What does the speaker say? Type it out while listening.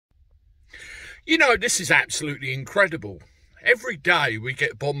You know, this is absolutely incredible. Every day we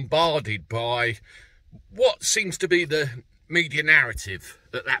get bombarded by what seems to be the media narrative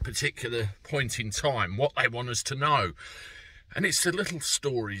at that particular point in time, what they want us to know. And it's the little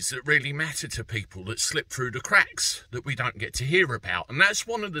stories that really matter to people that slip through the cracks that we don't get to hear about. And that's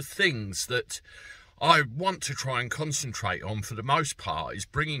one of the things that I want to try and concentrate on for the most part, is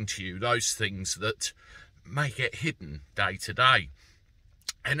bringing to you those things that may get hidden day to day.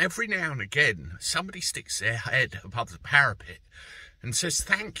 And every now and again, somebody sticks their head above the parapet and says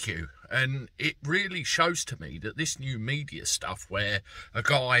thank you. And it really shows to me that this new media stuff, where a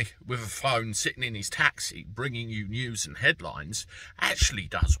guy with a phone sitting in his taxi bringing you news and headlines, actually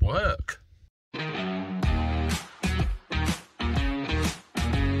does work.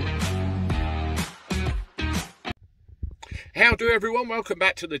 How do everyone? Welcome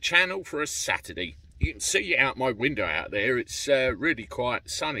back to the channel for a Saturday. You can see out my window out there, it's really quite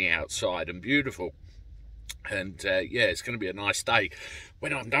sunny outside and beautiful. And yeah, it's going to be a nice day.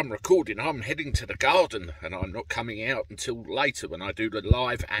 When I'm done recording, I'm heading to the garden, and I'm not coming out until later when I do the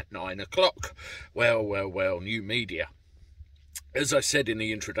live at 9 o'clock. Well, new media. As I said in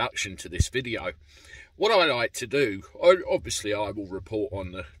the introduction to this video, what I like to do, obviously I will report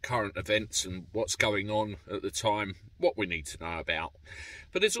on the current events and what's going on at the time, what we need to know about.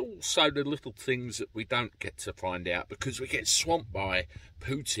 But there's also the little things that we don't get to find out because we get swamped by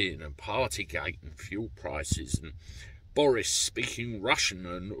Putin and Partygate and fuel prices and Boris speaking Russian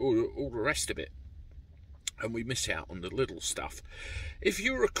and all the rest of it. And we miss out on the little stuff. If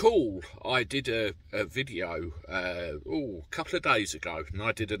you recall, I did a video a couple of days ago, and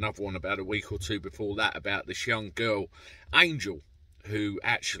I did another one about a week or two before that about this young girl, Angel, who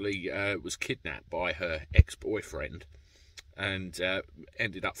actually was kidnapped by her ex-boyfriend and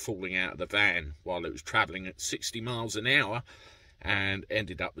ended up falling out of the van while it was travelling at 60 miles an hour and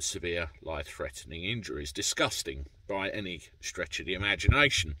ended up with severe life-threatening injuries. Disgusting by any stretch of the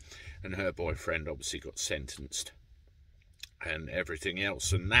imagination. And her boyfriend obviously got sentenced and everything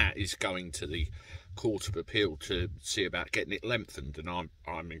else, and that is going to the Court of Appeal to see about getting it lengthened, and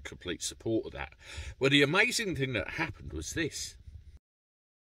I'm in complete support of that. Well, the amazing thing that happened was this.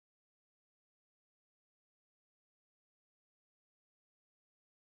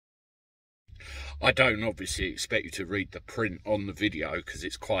 I don't obviously expect you to read the print on the video because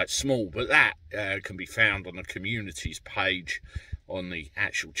it's quite small, but that can be found on the communities page on the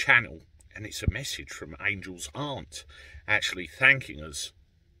actual channel, and it's a message from Angel's aunt actually thanking us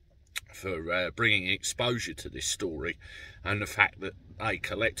for bringing exposure to this story, and the fact that they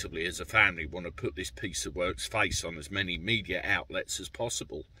collectively as a family want to put this piece of work's face on as many media outlets as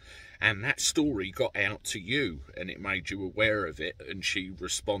possible. And that story got out to you, and it made you aware of it, and she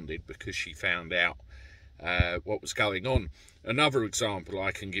responded because she found out what was going on. Another example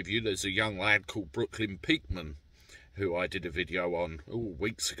I can give you, there's a young lad called Brooklyn Peakman, who I did a video on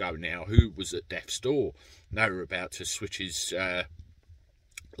weeks ago now, who was at death's door. They were about to switch his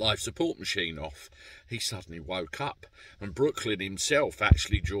life support machine off. He suddenly woke up, and Brooklyn himself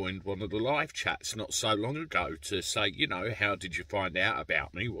actually joined one of the live chats not so long ago to say, you know, how did you find out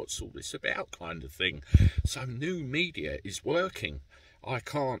about me, what's all this about, kind of thing. So new media is working. I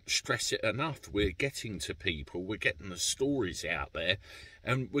can't stress it enough. We're getting to people, we're getting the stories out there,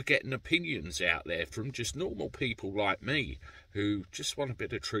 and we're getting opinions out there from just normal people like me who just want a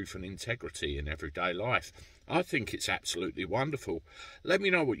bit of truth and integrity in everyday life. I think it's absolutely wonderful. Let me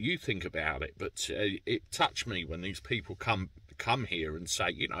know what you think about it, but it touched me when these people come here and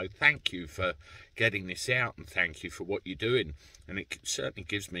say, you know, thank you for getting this out and thank you for what you're doing. And it certainly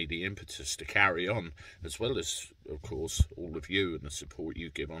gives me the impetus to carry on, as well as, of course, all of you and the support you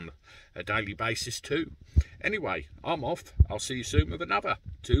give on a daily basis too. Anyway, I'm off. I'll see you soon with another.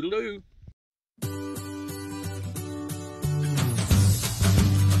 Toodaloo.